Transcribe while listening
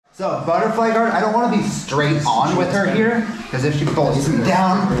So butterfly guard, I don't want to be straight on with her here, because if she pulls me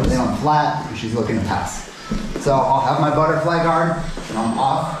down, then I'm flat, and she's looking to pass. So I'll have my butterfly guard, and I'm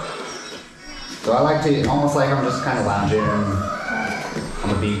off. So I like to, almost like I'm just kind of lounging on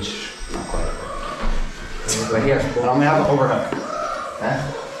the beach. Not quite. But here, but I'm gonna have an overhook.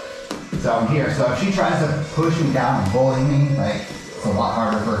 Okay? So I'm here. So if she tries to push me down and bully me, like, it's a lot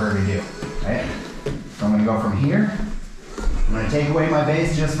harder for her to do, right? So I'm gonna go from here. I'm gonna take away my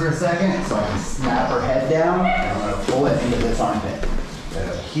base just for a second so I can snap her head down, and I'm gonna pull it into this armpit. So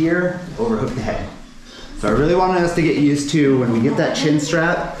here, overhook the head. So I really wanted us to get used to, when we get that chin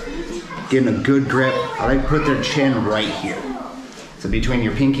strap, getting a good grip. I like to put their chin right here. So between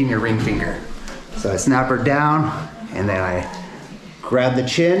your pinky and your ring finger. So I snap her down, and then I grab the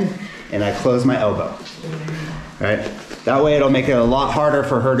chin, and I close my elbow. Right? That way it'll make it a lot harder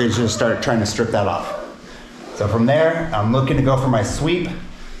for her to just start trying to strip that off. So from there, I'm looking to go for my sweep.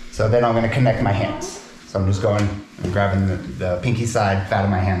 So then I'm gonna connect my hands. So I'm just going and grabbing the pinky side, fat of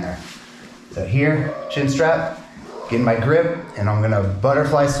my hand there. So here, chin strap, getting my grip, and I'm gonna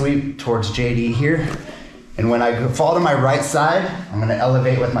butterfly sweep towards JD here. And when I fall to my right side, I'm gonna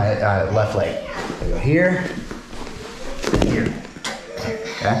elevate with my left leg. I go here, here,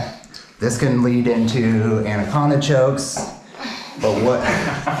 okay? This can lead into anaconda chokes, but what,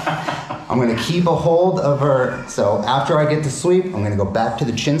 I'm gonna keep a hold of her. So after I get the sweep, I'm gonna go back to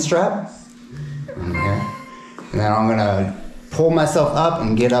the chin strap, in here, and then I'm gonna pull myself up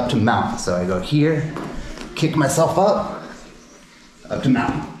and get up to mount. So I go here, kick myself up to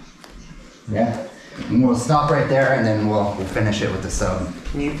mount. Yeah, and we'll stop right there, and then we'll finish it with the sub.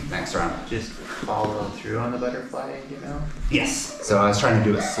 Can you next round just follow through on the butterfly, you know? Yes. So I was trying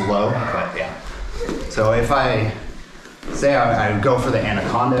to do it slow, but yeah. So if I say I go for the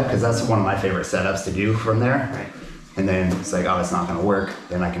anaconda, because that's one of my favorite setups to do from there. Right. And then it's like, oh, it's not gonna work.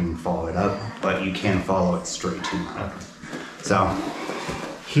 Then I can follow it up, but you can follow it straight to mine. Okay. So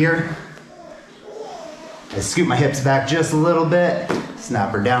here, I scoot my hips back just a little bit,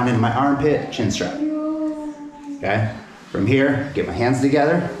 snap her down into my armpit, chin strap. Okay? From here, get my hands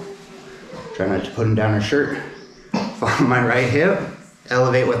together. Try not to put them down her shirt. Follow my right hip,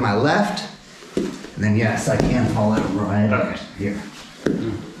 elevate with my left, and then yes, I can follow it right up here.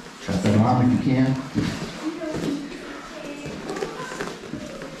 Trust that arm if you can.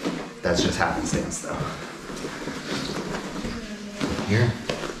 That's just happenstance though. Here,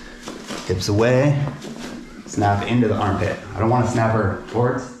 hips away, snap into the armpit. I don't want to snap her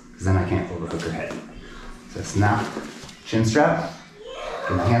towards, because then I can't overhook her head. So snap, chin strap,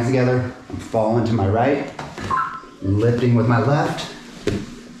 get my hands together, I'm falling to my right, lifting with my left,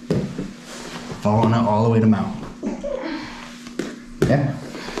 following it all the way to mount. Okay?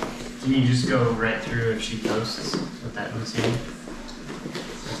 Can you just go right through if she posts with that loose hand?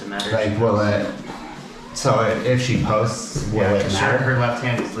 Does it matter? Like, will it, so if she posts, will Yeah, it sure. matter? Her left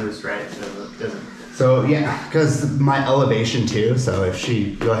hand is loose, right? So it doesn't. So yeah, because my elevation too, so if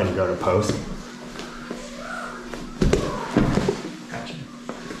she, go ahead and go to post. Gotcha.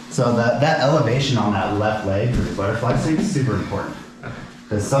 So that elevation on that left leg for the butterfly sweep is super important.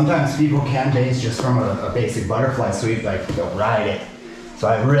 Because sometimes people can base just from a basic butterfly sweep, like they'll ride it. So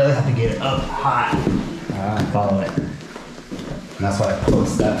I really have to get it up high and follow it. And that's why I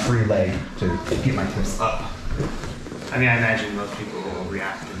post that free leg to get my hips up. I mean, I imagine most people will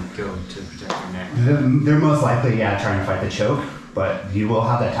react and go to protect their neck. They're most likely, yeah, trying to fight the choke, but you will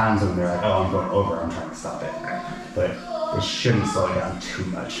have that times when they're like, oh, I'm going over, I'm trying to stop it. But it shouldn't slow it down too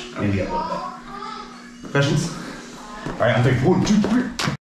much, maybe a little bit. Questions? All right, on 3, 1, 2, 3.